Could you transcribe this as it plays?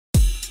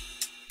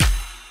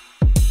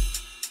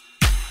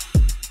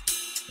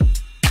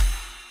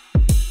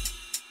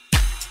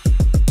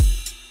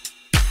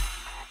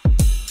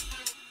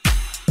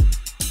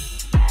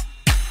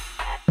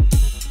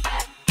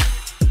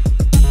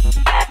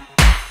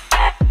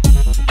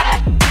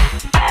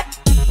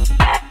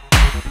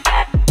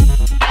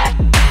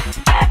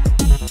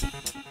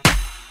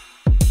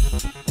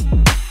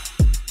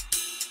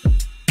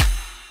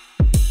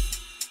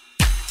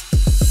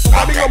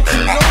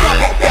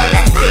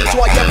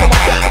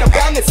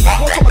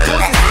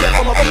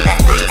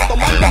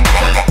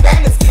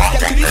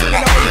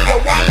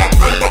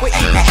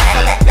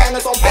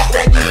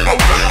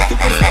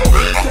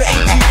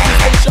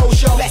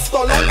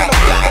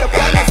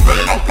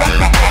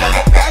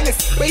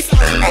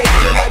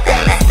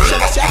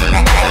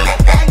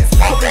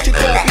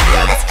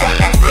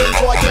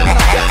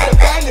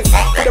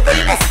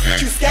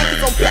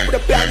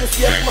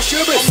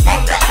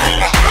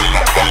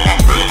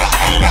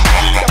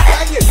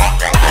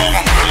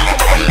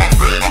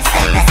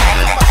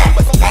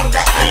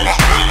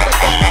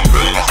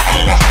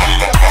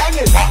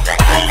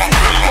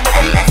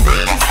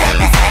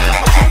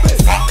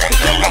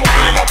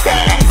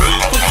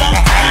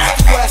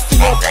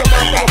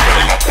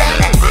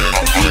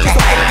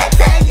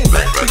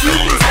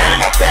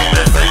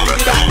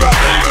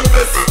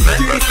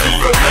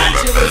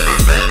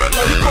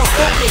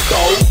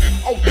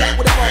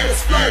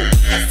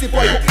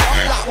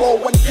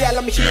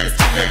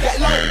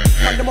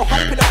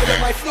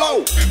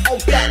On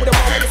back with a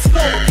roll and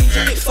explode. Keep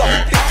your lips up,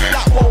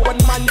 black roll. One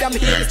man, them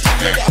here, this tune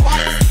they get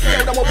hot.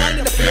 Feel them a wine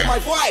in the feel my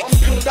vibe.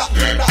 Do that,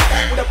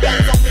 back with a bang.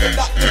 I'm feeling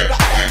that,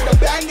 back with a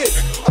bangers.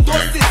 I do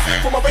this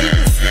for my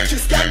ravers.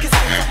 Choose gankers,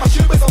 fuck my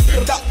shooters. I'm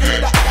feeling that,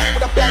 back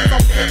with a bang.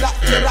 I'm feeling that,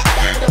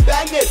 back with a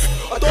bangers.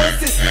 I do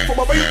this for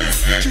my ravers.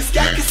 Choose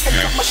gankers,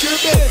 fuck my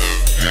shooters.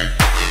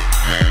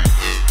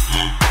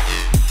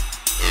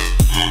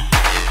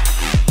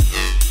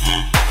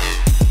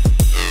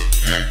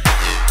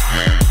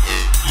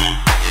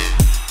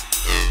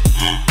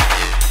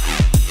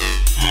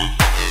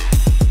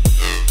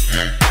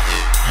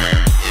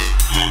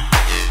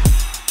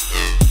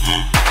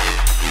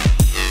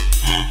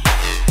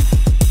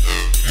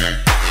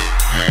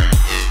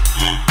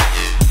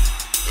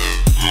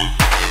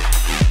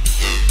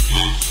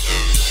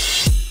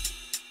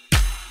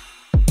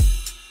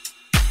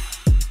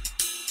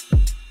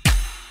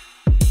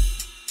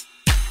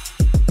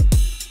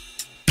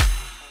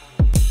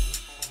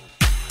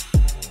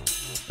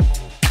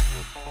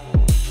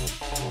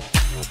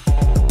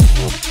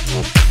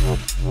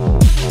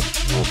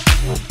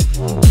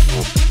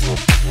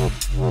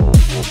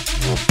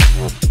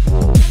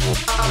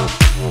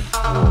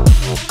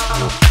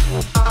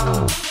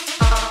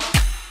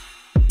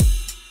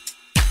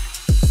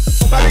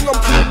 Banging on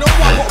crew, no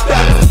I got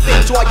bangers.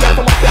 Think so I get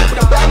from my back with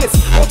the bangers.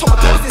 On top of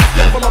my toes, this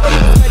get from my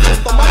ravers. Man,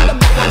 just the mind, I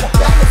got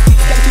bangers.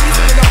 Scan to this,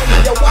 and I'm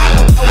in your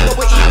wild. I'm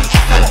over EBS,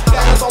 I got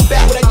bangers. I'm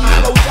back with a new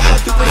flow, down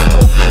to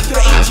Bristol. To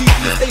the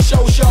AGDs, they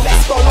show.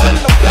 Let's go on,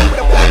 and I'm back with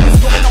the bangers.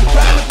 Going on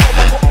crap with no,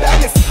 I got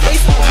bangers.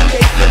 Based on who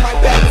they in my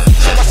bangers.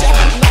 Show my chef,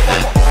 no, I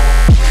got.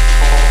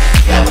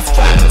 Yeah, I'm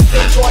strapped.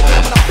 Think so I get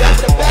when I'm back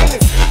with the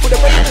bangers. For the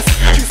ravers,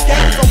 two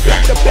scans, I'm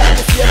back with the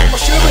bangers. Yeah, for my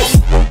shooters.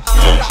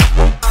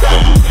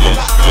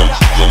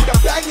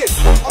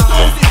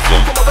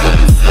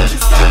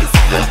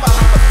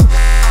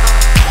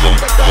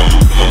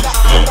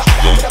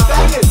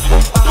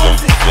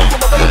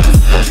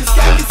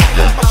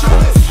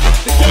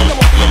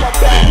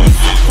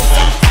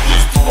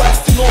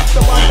 The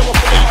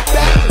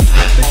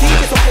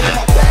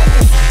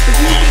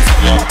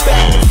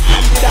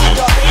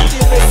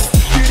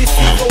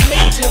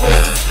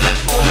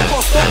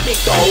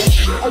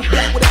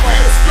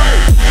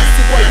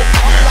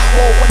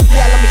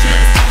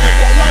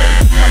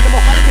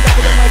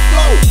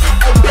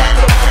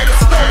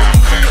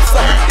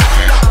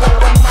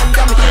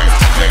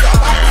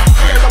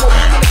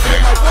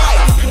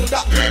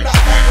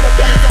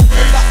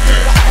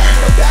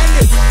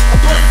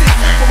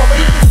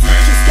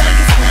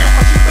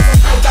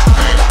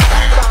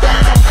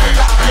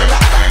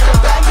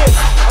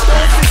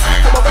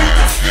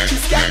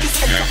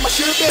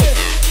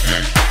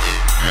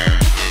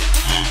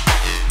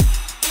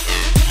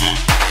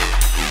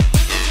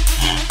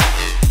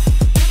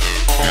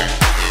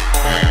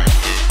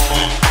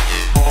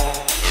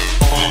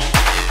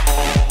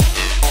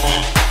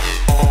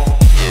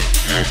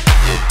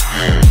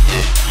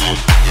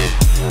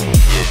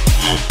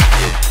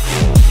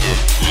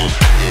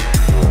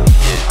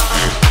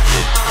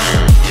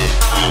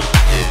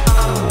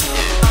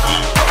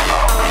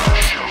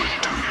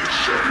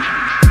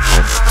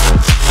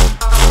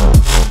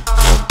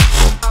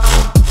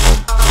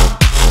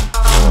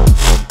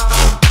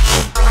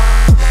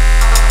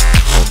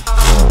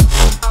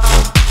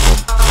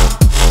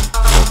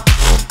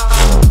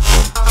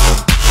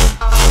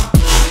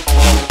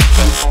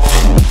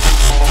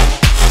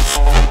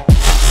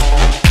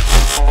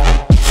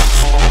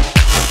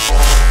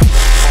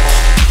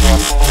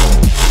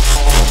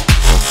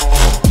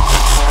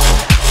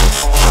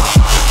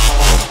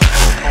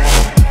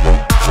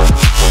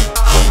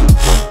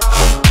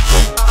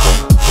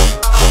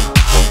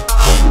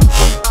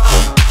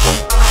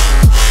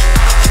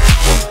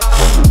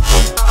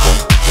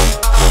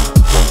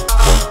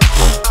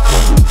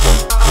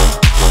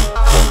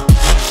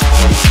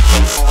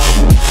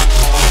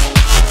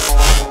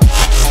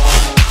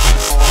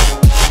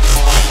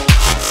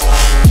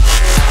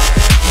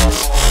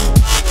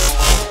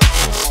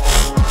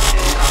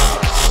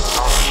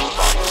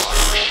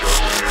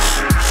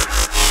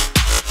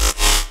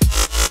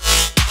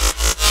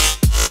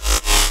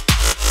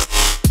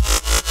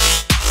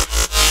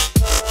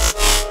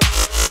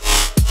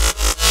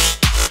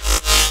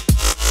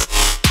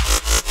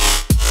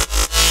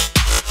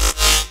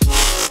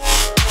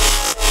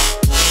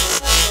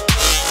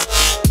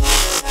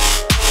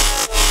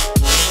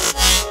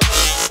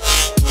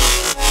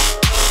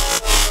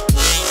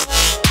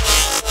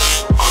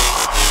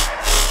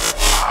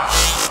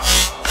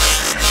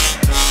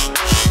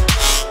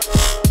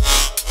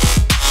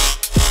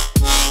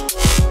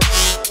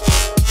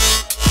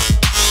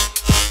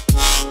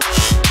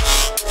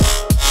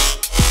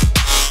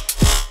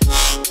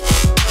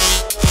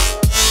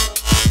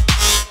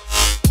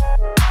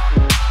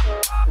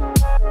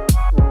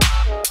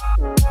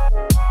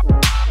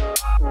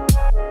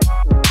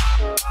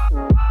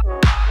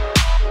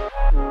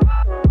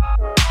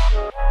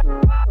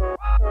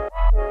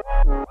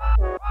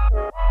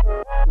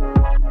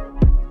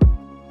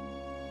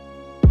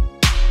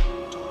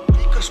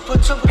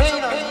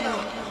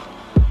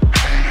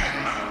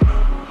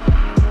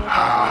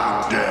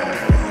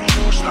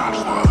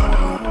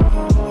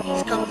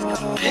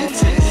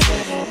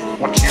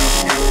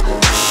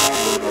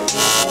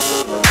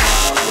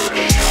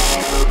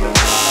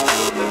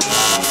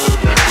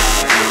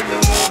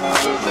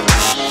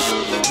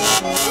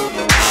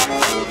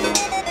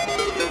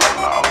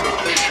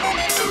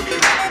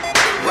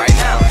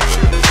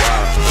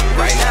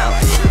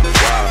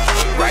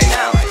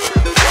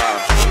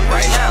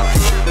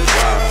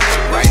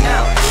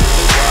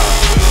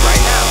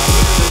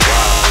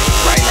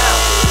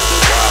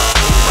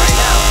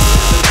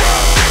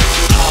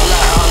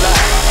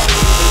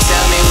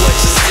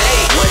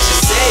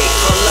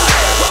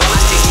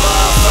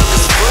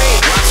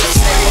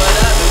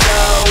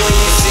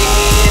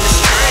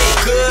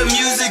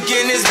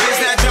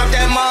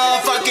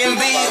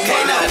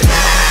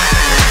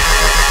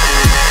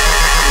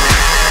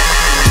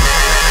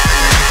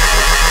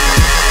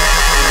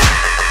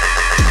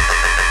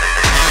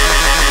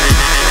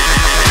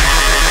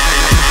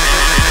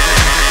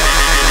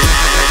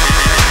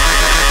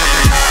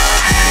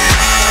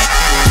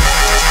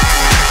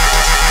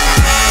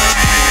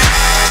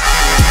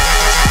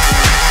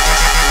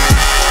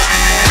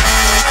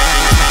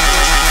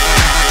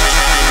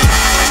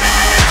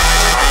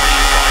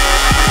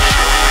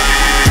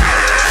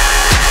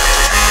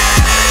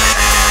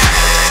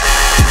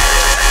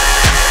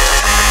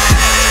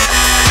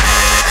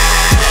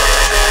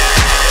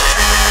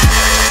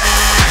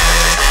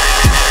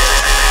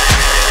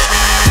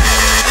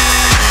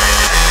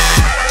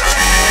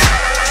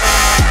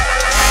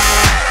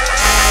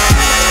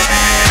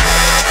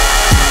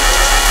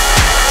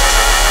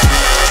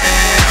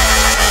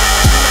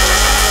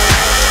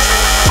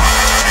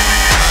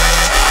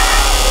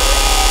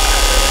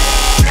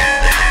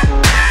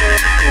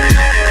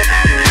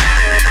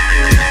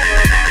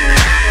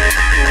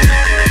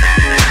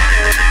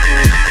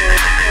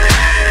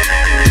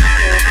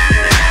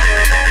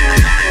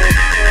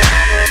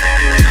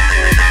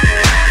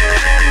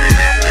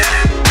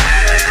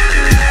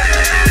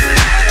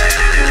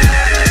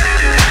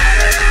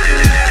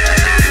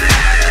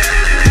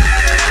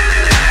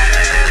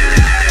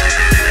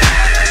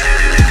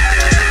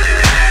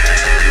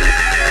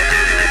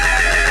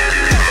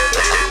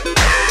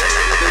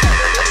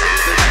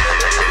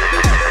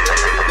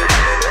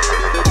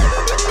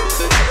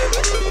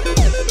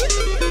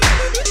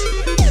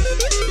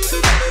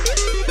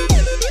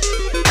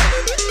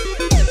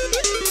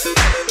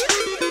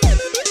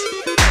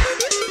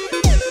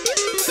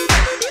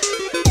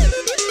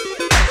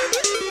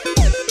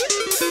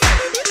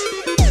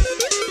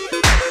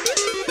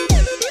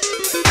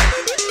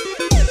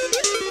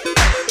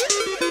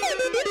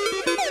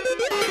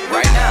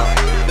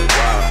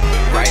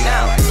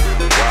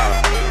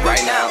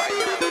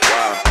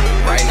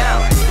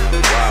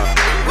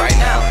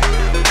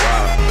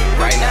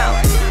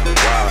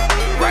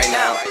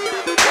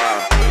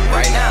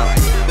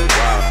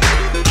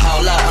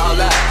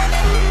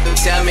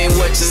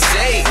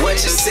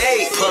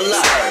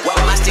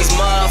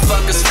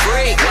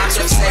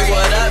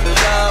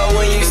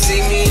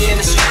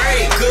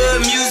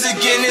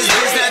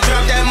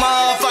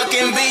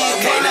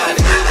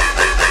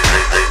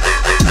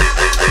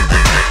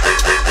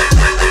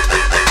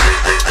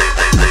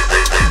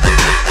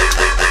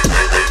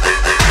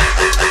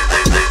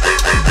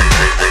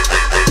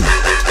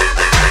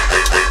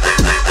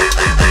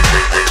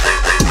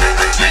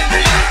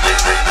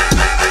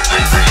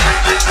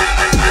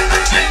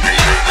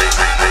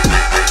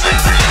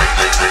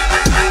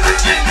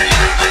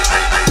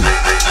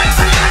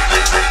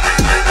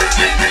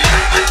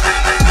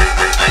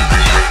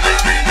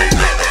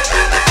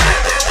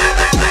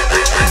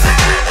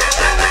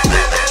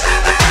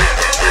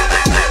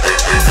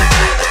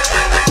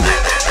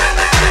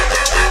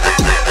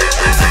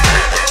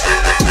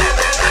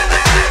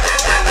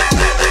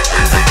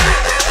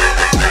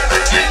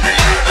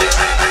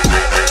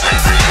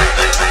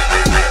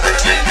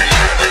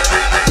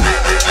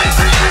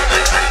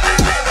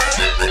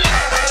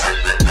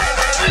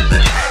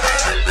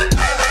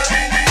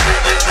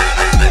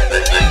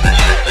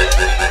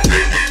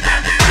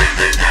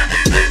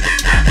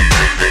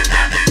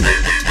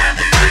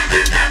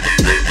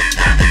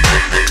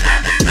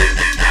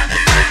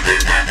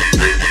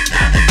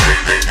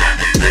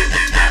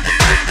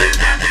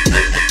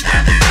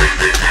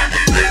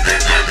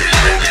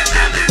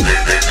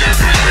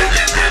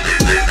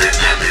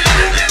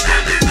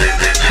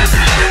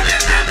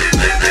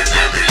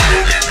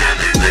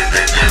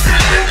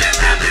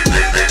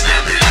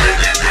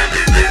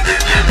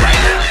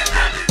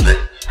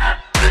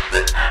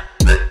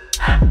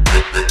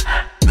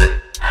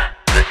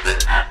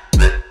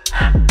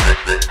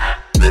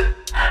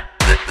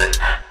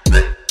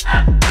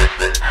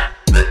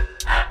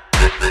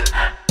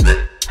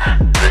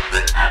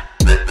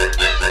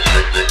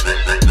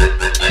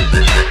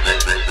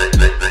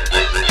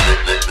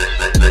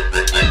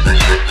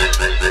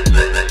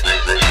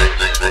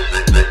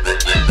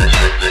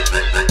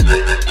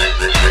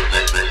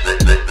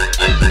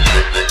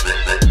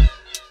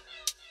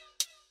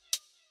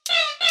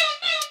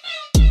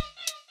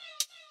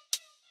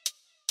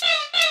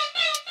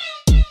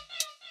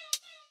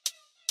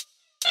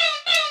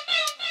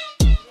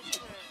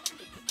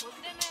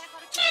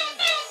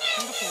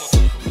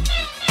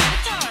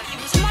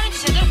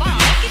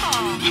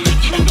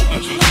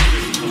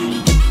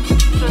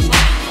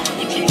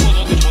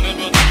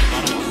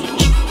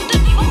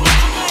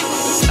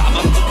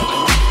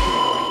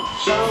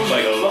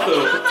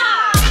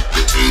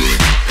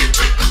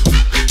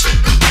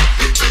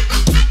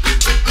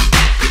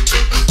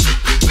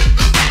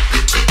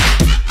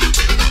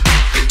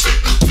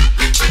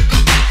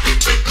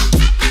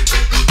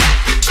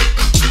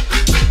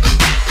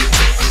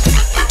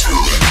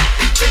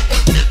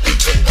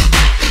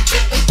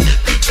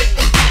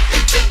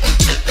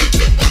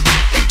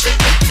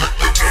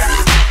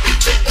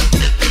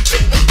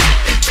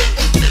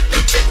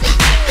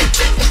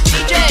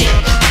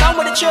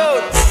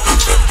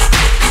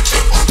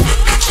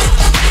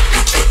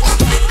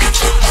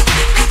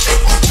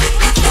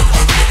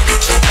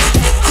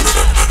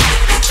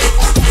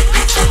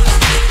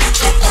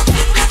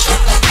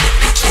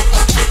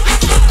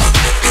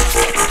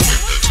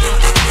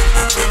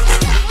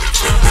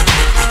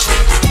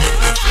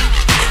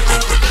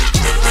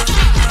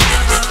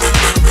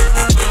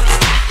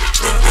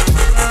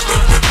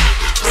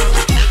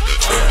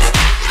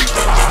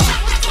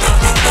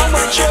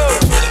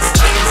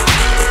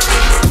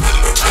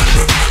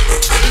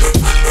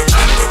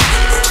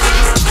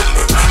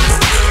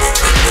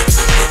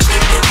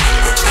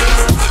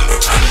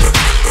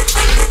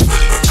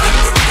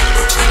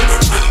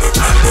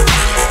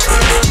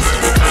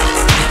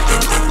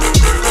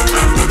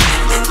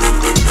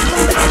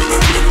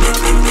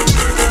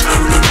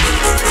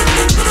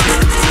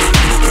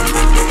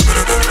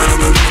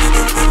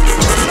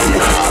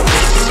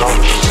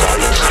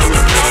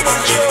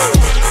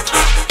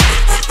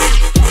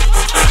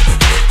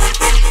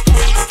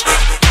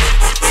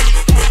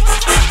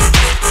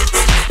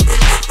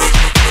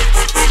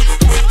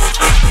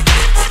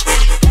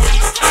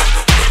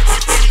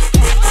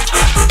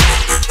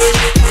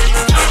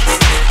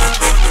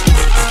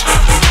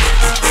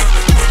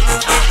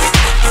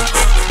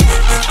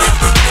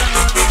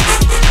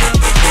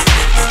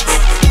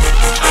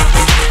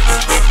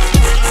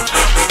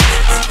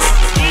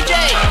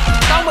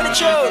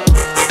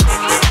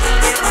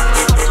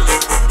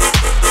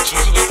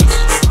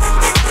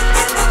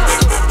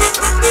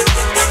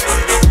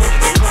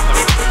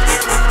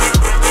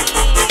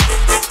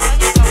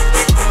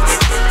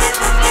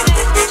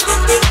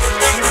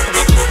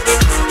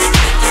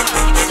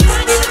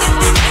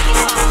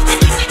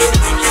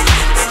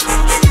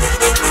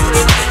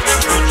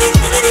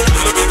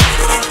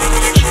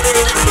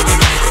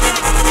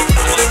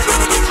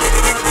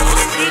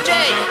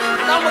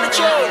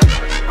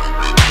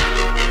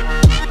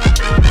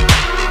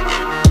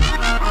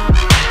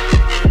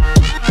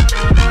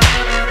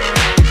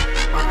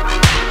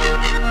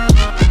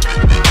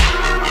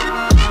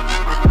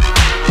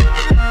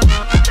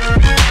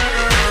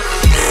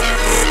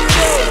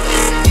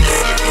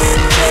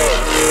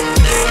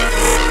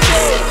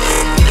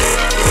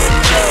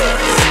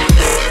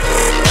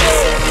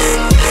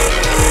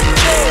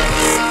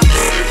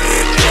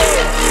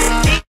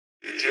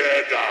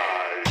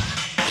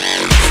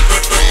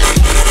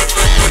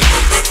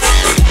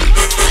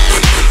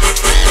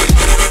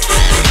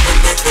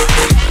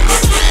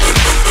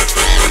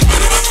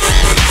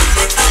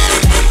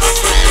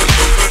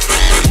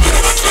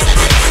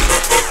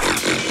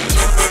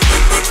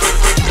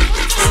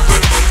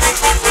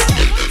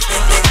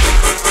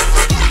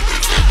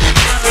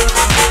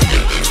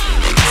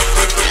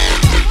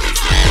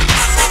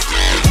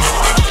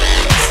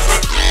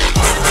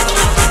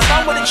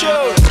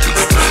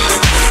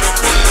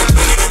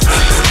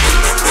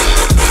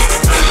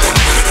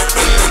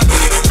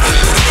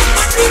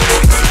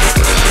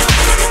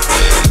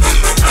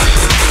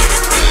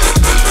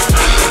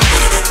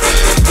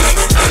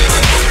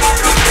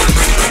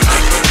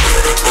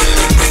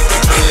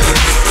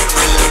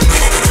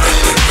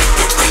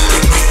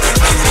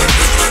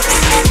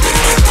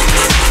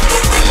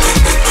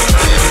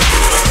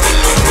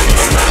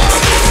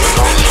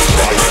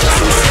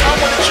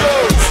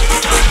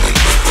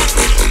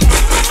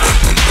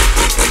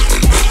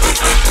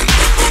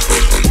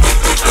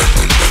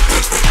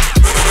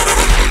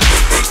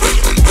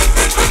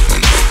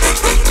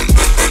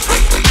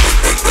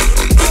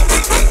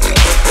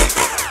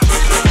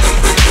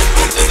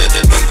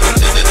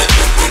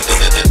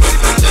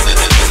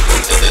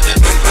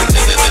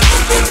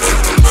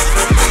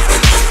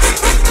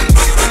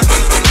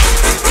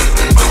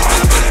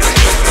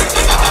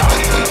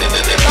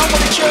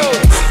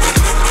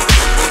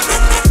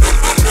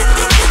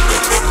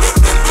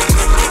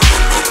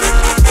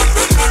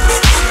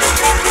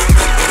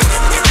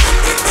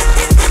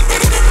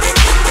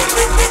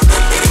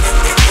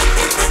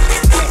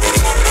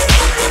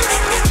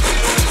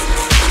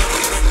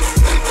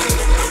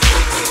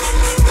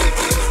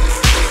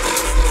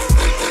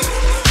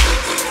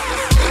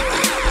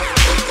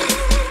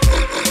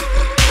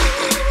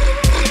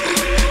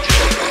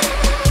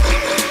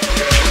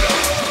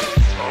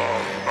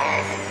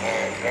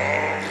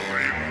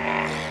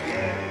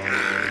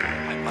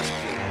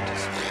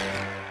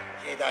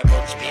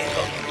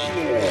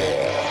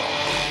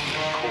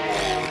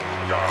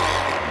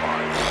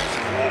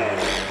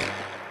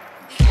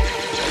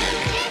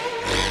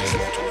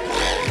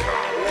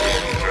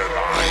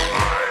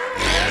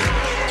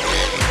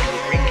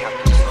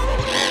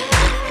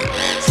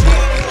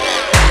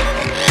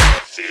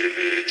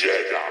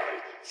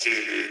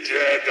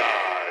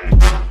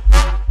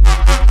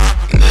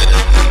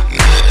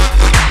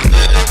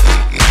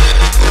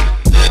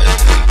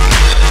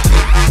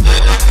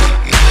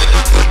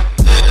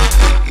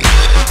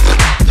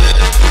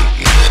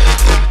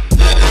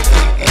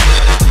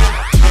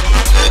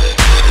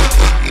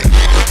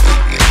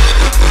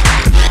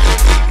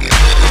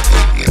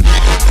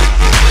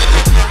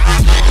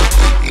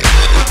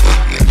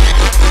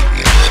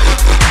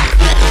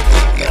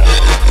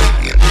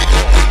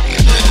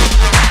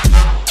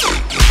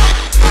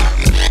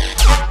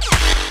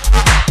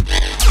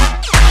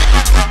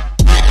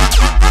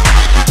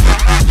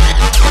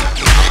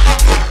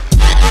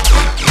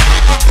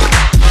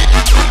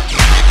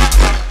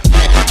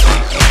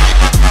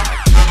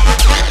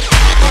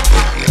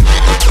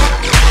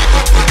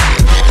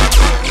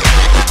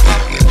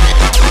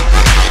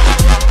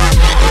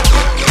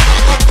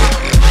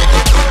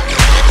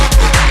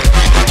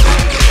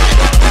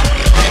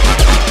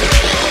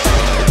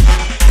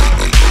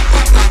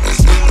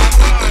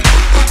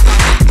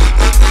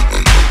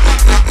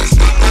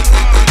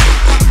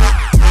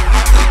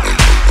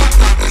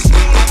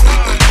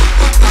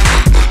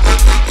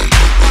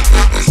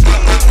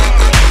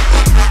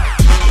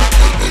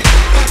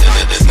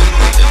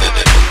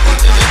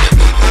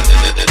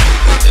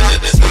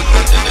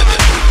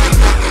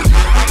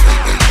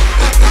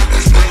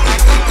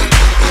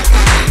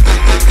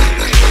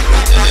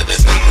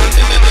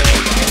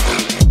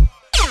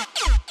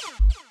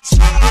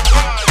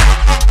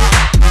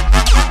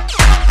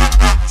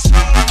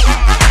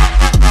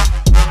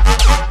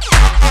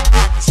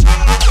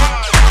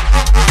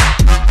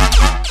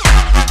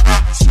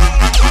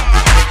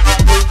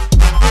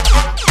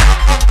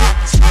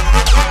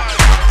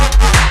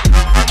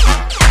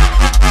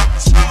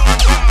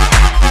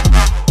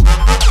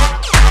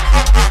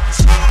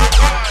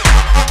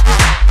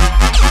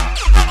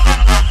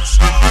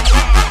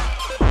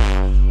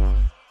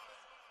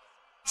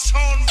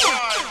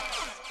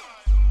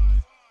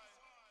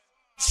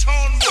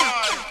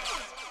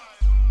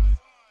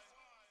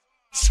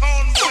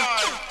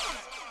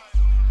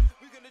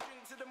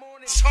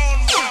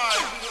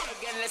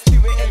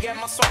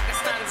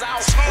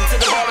stands out. Into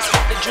the bar, let's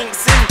get the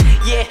drinks in.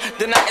 Yeah,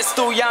 the night is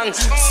still young,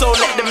 so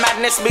let the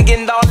madness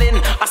begin, darling.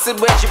 I said,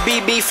 where's your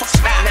BB? Fuck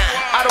that,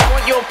 I don't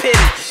want your pin.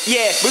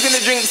 Yeah, we're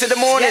gonna drink till the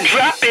morning.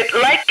 Drop it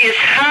like it's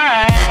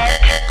hot.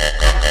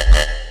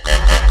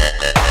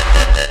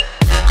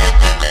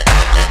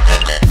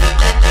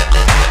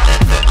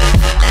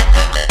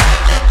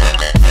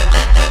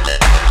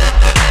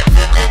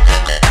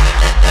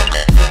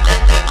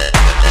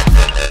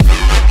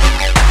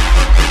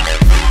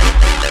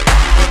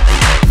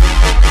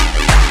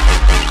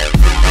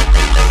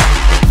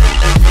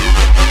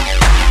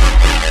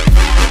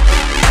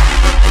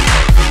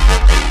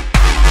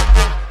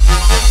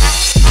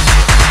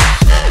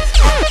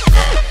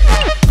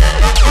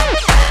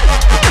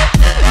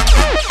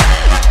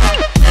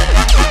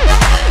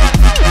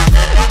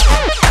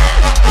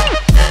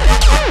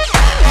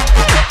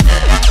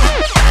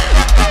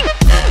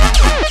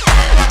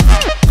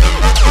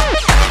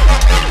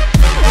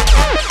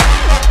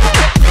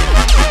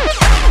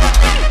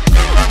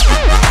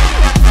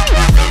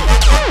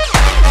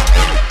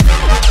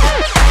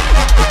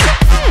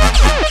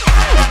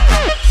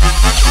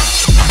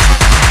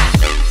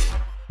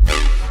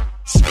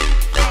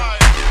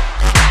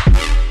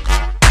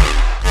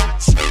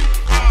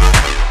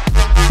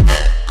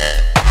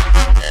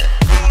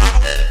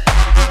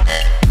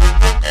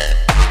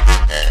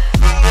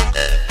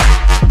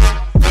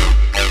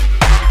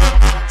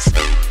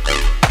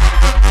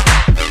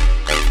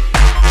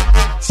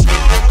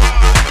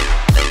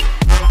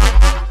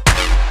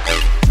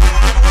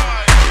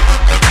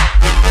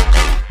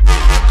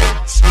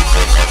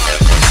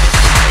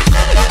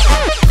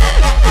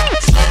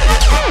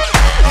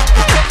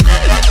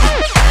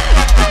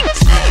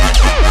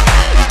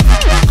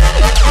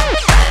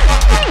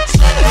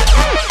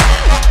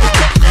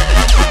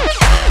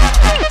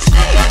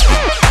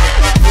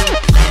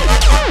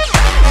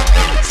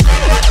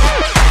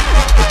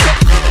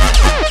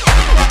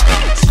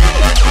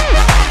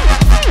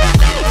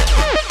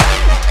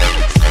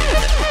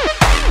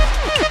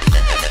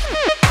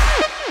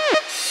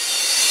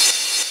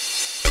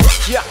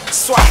 Yeah,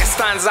 swagger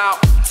stands out.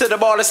 To the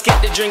bar, let's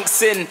get the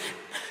drinks in.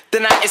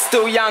 The night is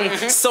still young,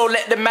 so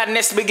let the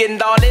madness begin,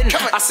 darling.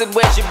 I said,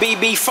 where's your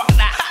BB? Fuck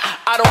that,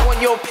 I don't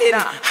want your pin.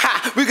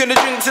 Ha, we're gonna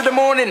drink till the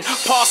morning.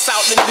 Pass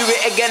out, then do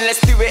it again,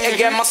 let's do it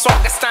again. My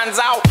swagger stands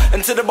out,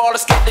 and to the bar,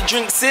 let's get the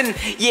drinks in.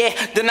 Yeah,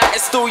 the night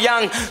is still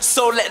young,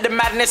 so let the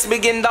madness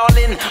begin,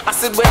 darling. I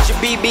said, where's your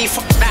BB?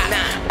 Fuck that,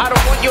 I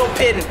don't want your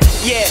pin.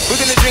 Yeah,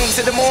 we're gonna drink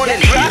till the morning.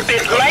 Drop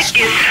it like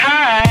it's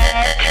hot.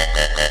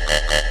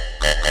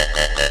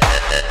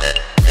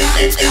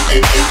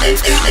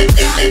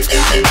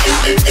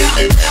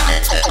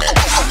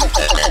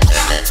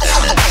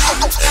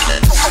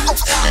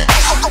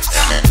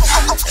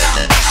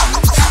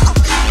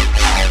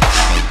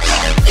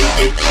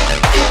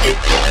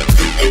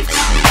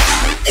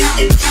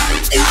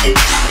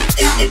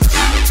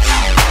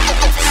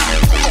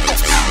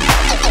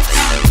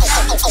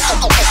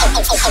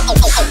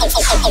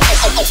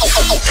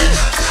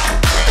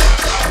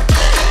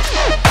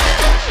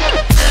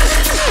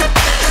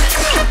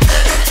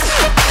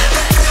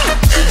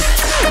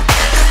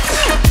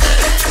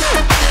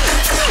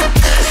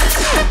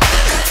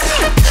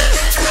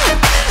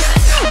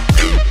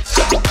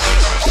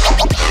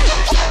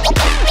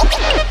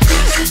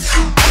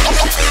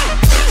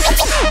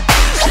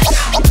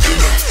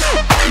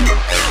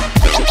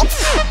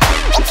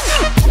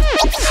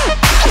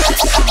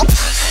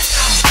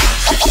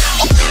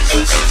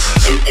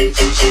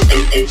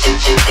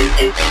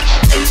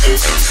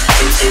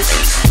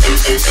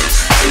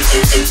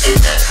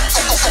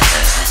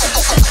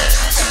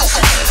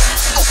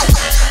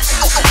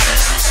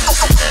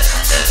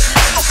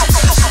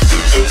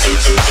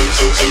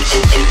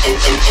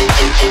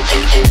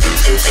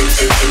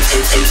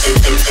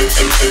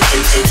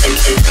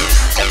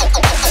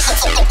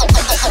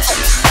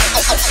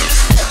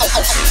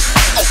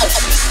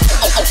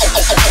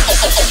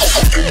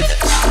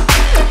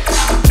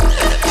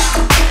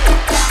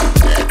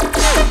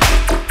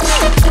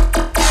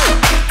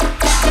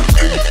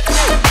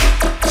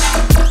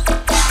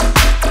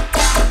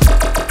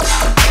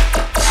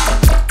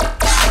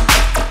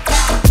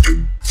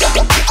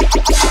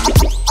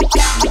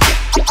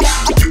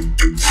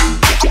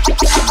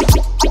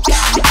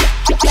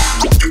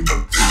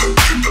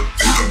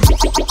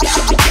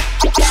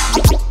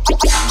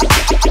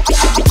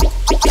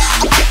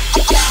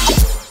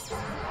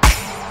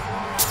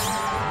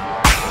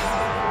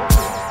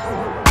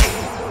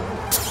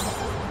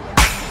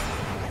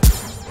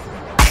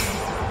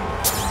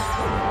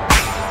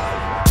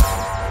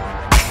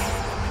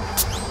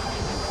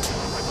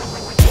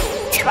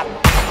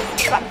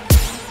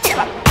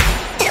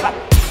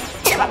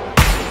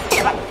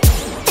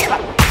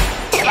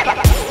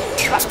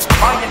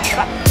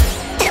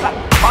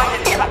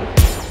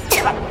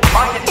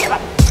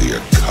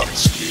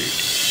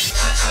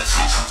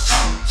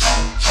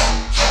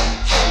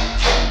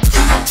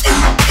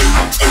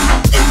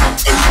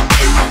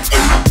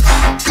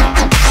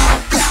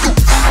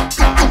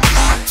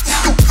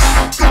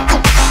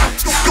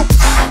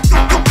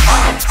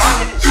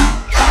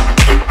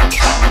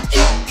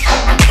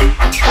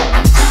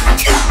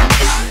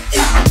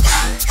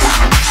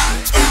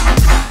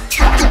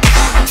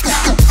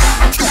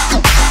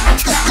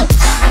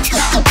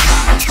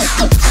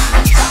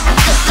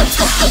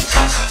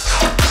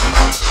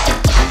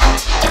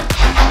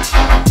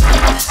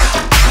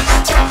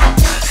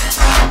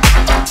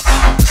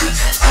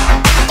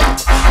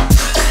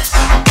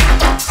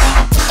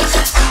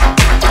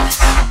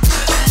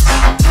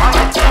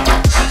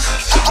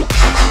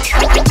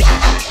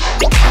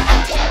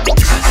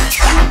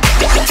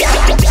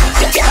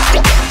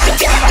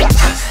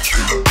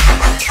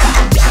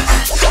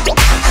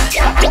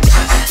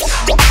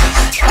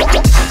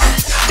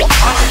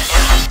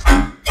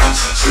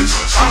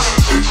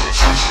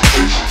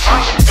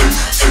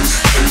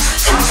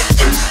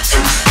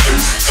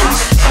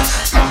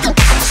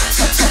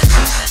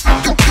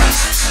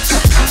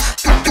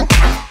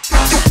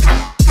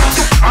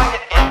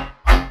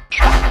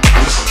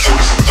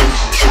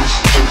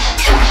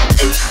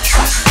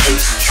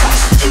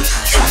 like it's